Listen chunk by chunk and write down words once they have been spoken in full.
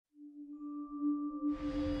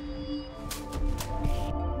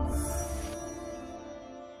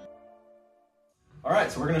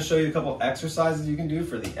right, so we're gonna show you a couple exercises you can do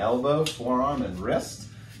for the elbow, forearm, and wrist.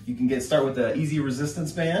 You can start with the easy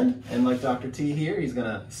resistance band, and like Dr. T here, he's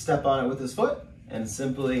gonna step on it with his foot and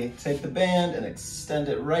simply take the band and extend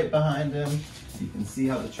it right behind him. You can see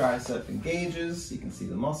how the tricep engages. You can see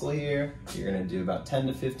the muscle here. You're gonna do about 10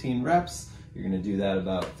 to 15 reps. You're gonna do that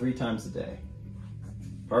about 3 times a day.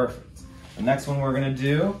 Perfect. The next one we're gonna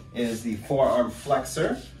do is the forearm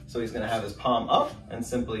flexor. So he's gonna have his palm up and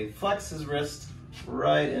simply flex his wrist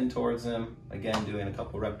right in towards him. Again, doing a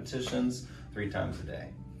couple repetitions 3 times a day.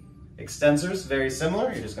 Extensors, very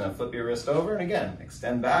similar. You're just gonna flip your wrist over and again,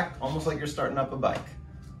 extend back, almost like you're starting up a bike.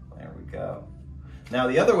 There we go. Now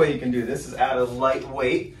the other way you can do this is add a light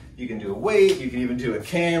weight. You can do a weight, you can even do a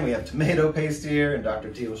can. We have tomato paste here and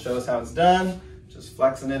Dr. T will show us how it's done. Just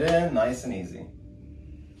flexing it in, nice and easy.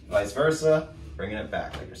 Vice versa, bringing it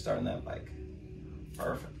back like you're starting that bike.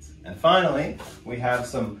 Perfect. And finally, we have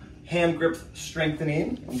some hand grip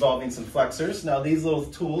strengthening involving some flexors. Now these little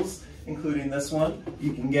tools, including this one,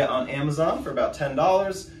 you can get on Amazon for about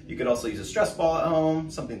 $10. You could also use a stress ball at home,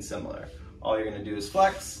 something similar. All you're gonna do is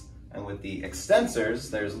flex, and with the extensors,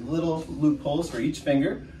 there's little loopholes for each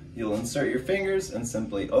finger. You'll insert your fingers and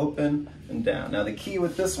simply open and down. Now the key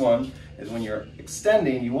with this one is when you're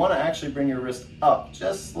extending, you wanna actually bring your wrist up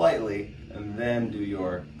just slightly and then do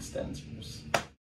your extensors.